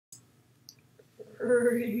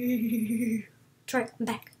Try, I'm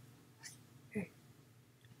back. Okay.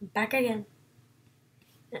 I'm back again.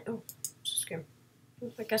 Oh, it's a game.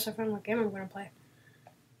 I guess I found what game I'm gonna play.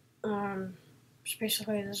 Just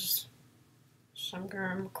basically this is I'm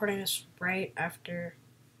recording this right after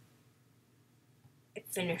I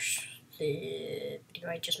finish the video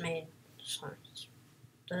I just made. So it's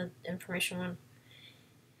the information one.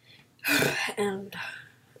 And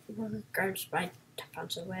we're going to buy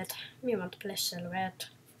found silhouette. We want to play silhouette.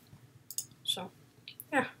 So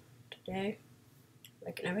yeah, today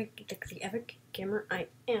like the epic gamer I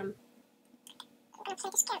am. I'm gonna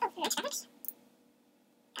play this game. Oh, let's have it.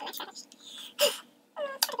 Let's have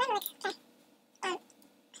it.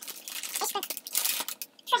 This one.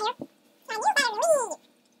 Try here. And you better leave.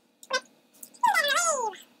 You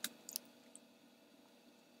better leave.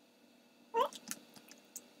 What?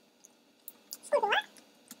 Food what?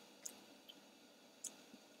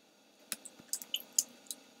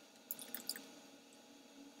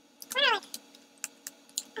 Wow.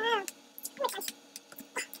 Oh, makes sense.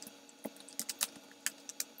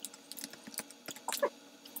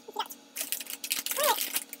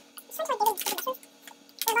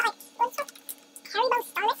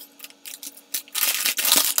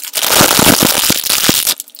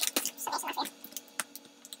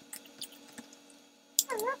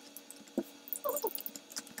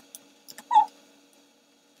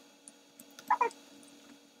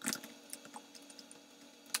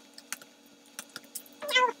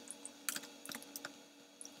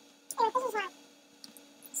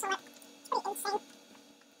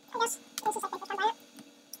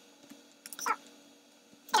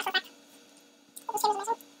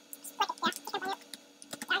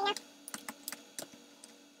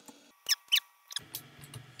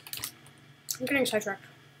 I'm getting sidetracked.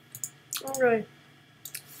 Oh, really?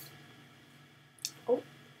 Oh.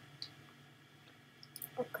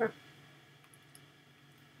 Okay.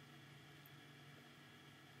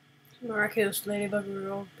 Miraculous ladybug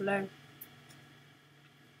role play.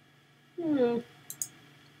 I'm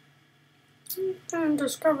trying to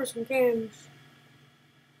discover some games.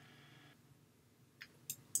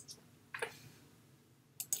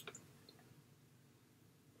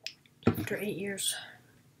 After 8 years.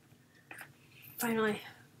 Finally.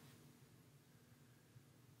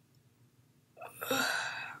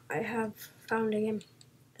 I have found a game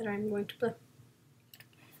that I'm going to play.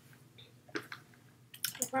 Oh,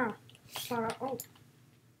 wow. Oh.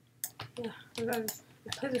 Yeah, I've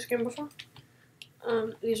played this game before.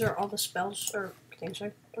 These are all the spells or things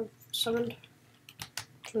I've summoned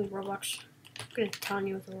from Roblox. I'm gonna tell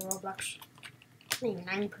you the Roblox.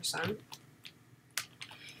 9%.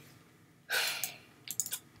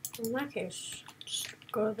 In that case, just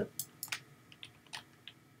go to the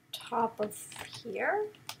top of here.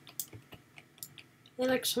 They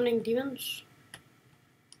like summoning demons.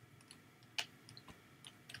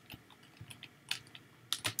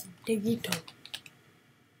 Digito.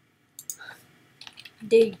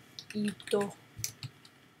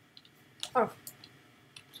 Oh,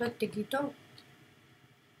 is that Digito?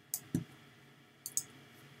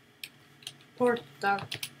 Portal.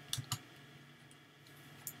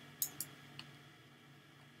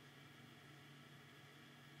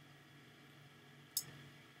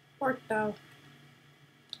 Portal.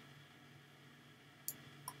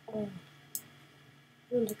 Oh.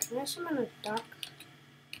 Can I summon a duck?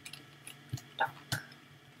 Duck.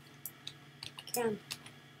 Can.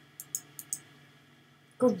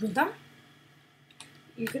 Gorilla?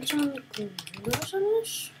 You can summon gorillas in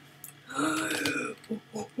this?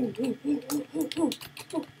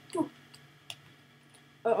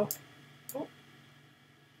 Uh-oh. Oh.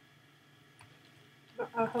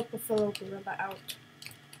 I'll help the fellow gorilla out.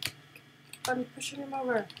 I'm pushing him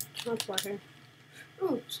over. It's not working.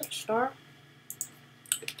 Ooh, is that a star?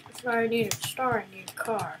 If I need a star, I need a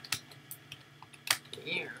car.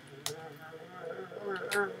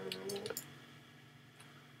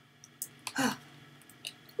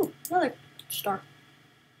 Ooh, another star.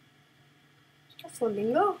 Is that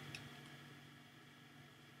flamingo?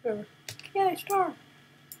 Whatever. Yay, star.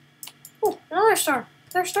 Ooh, another star.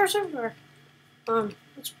 There's stars everywhere.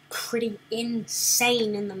 It's pretty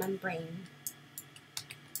insane in the membrane.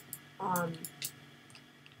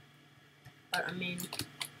 But I mean,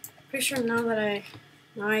 pretty sure now I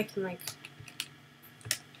can like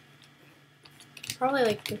probably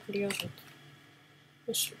like make videos with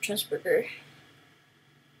Mr. Chessburger.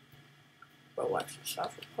 But watch the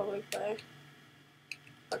stuff will probably play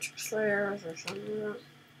Project Slayers or something like that.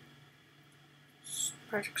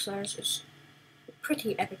 Project Slayers is a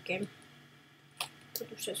pretty epic game. I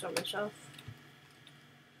do say so myself.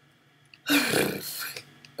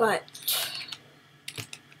 But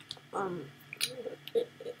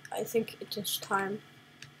I think it is time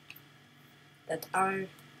that I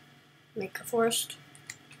make a forest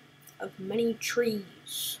of many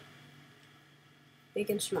trees, big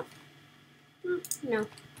and small. No.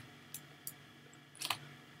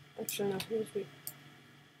 Actually, no. Here's me.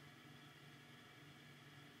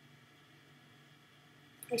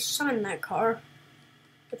 I summoned that car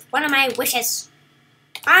with one of my wishes.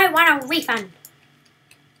 I want a refund.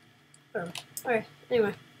 Oh, alright.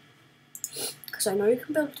 Anyway, because I know you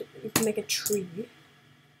can make a tree,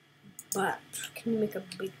 but can you make a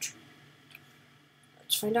big tree?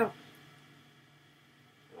 Let's find out.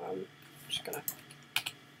 Just gonna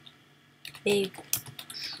big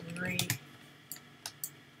tree.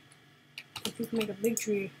 If you can make a big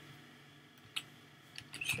tree,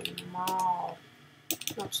 small,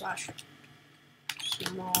 not slash,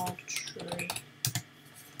 small tree.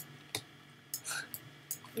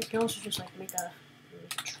 You can also just like make a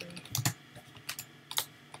tree.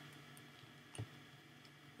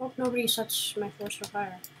 Hope nobody sets my forest on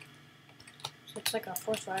fire. So it's like a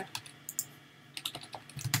forest fire.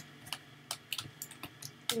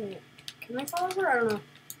 Wait, can I fall over? I don't know.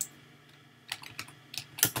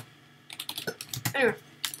 Anyway,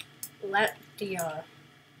 let the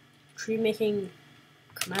tree making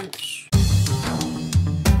commence.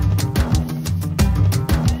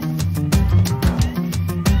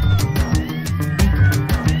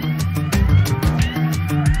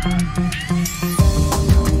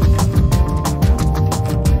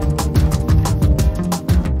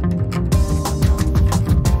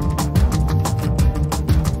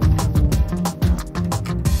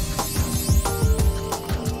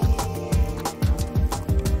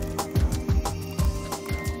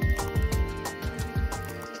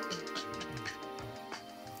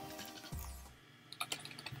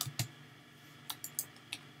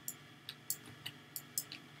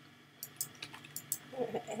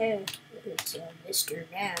 Hey, it's Mr.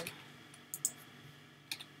 Man.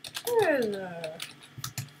 Hello.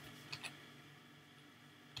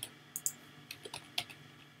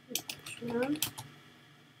 One.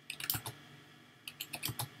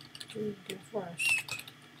 To the forest.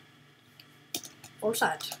 Four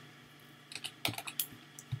sides.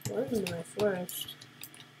 What is my forest?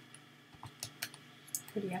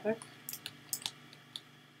 Pretty epic.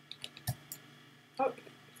 Oh,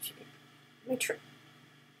 my tree.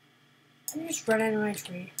 I just run into my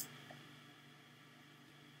tree.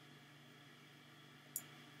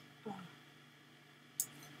 Oh.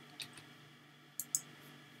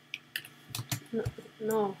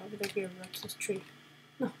 No, how would I be able to reach this tree?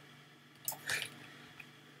 No.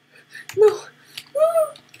 No!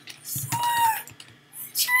 No!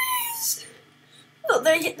 Trees! Oh,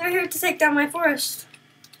 they're here to take down my forest.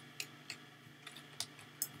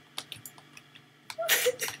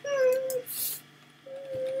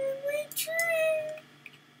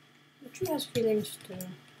 She has feelings too. I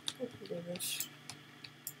can do this.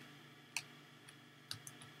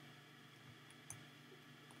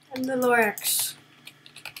 And the Lorax.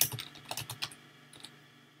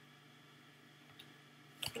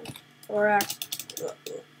 Lorax.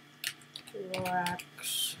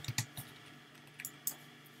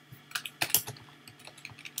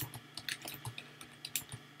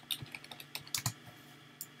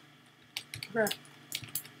 Bruh.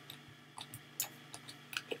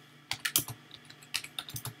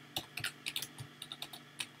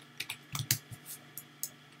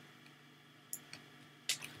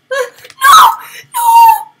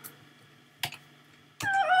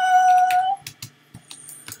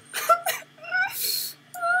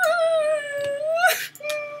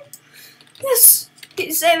 Yes!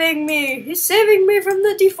 He's saving me! He's saving me from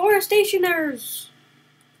the deforestationers!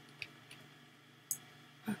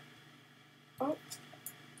 Oh.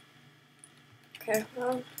 Okay,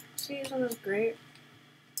 well, see, isn't this great?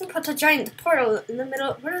 Who puts a giant portal in the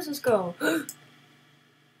middle? Where does this go?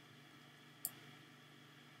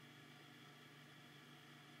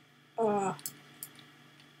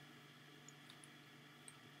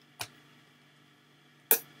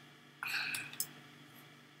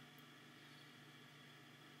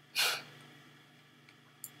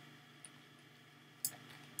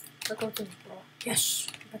 I'll go to the ball. Yes!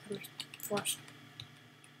 Back in my forest.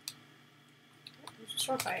 There's a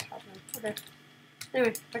sword fight happening. Okay.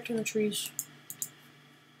 Anyway, back to the trees.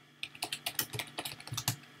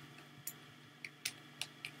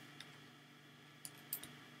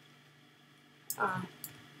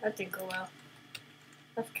 That didn't go well.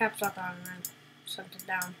 Left caps lock on and then sent it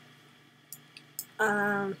down.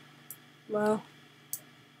 Well.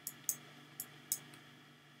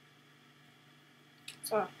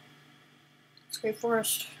 Oh, it's a great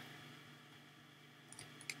forest.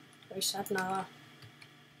 Very sad now.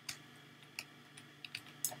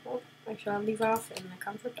 Well, I shall leave off in the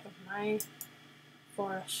comfort of my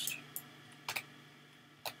forest.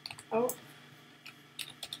 Oh.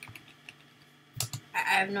 I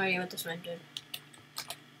have no idea what this man did.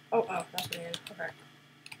 Oh, that's what it is. Okay.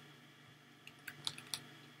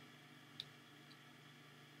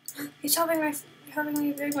 He's helping me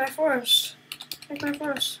dig my forest. Make my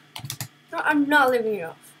forest. No, I'm not leaving it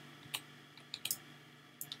off.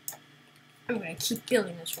 I'm gonna keep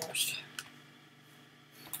building this forest.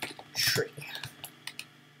 Tree.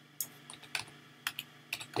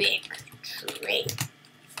 Big tree.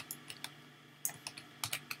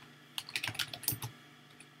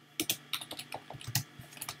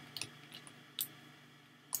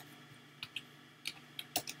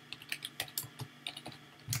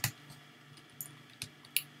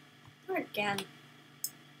 Not again.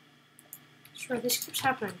 Sure, this keeps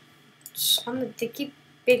happening. They keep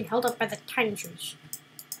being held up by the tiny trees.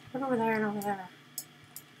 One over there and over there.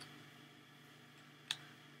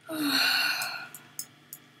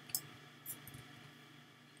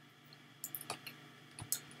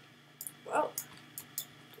 Well,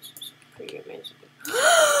 this is pretty amazing.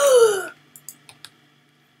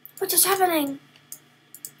 What is happening?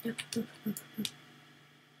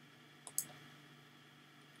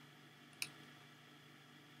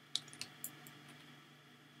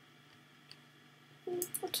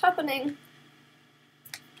 What's happening?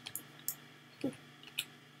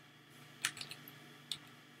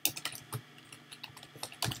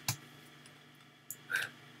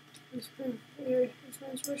 It's been weird. It's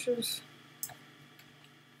nice wishes.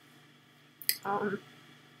 I don't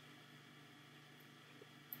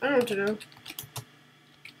know what to do.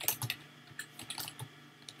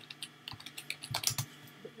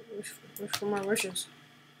 Wish for more wishes.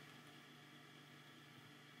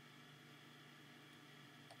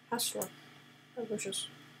 Ask for more wishes.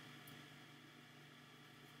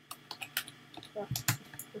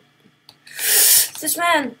 This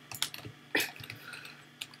man!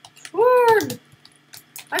 Sword!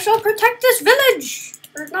 I shall protect this village!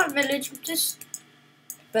 Or not village, but this...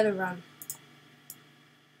 Better run.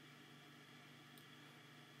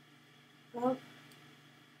 Well...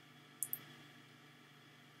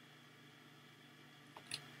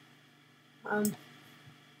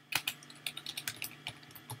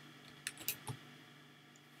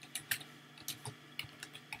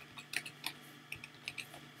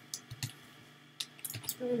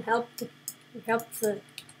 Help the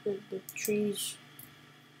trees,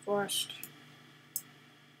 forest.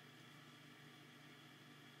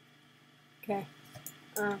 Okay.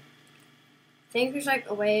 I think there's like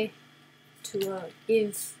a way to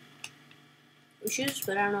give wishes,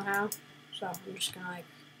 but I don't know how. So I'm just gonna like,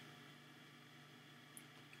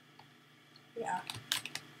 yeah.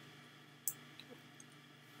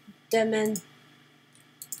 Them in.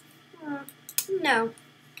 No.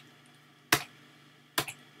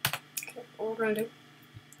 What we're gonna do?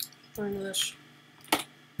 We're gonna do this.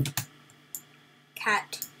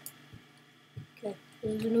 Cat. Okay,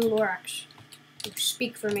 this is the new Lorax. You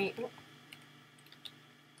speak for me. Oh.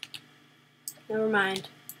 Never mind.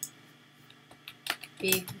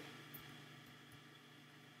 Big.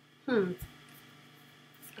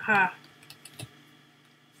 Aha.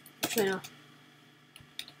 Actually, no.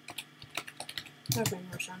 That makes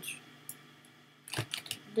more sense.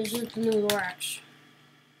 This is the new Lorax.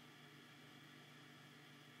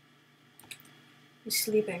 He's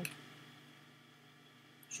sleeping.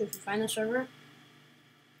 Should we find the server?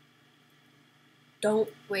 Don't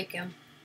wake him.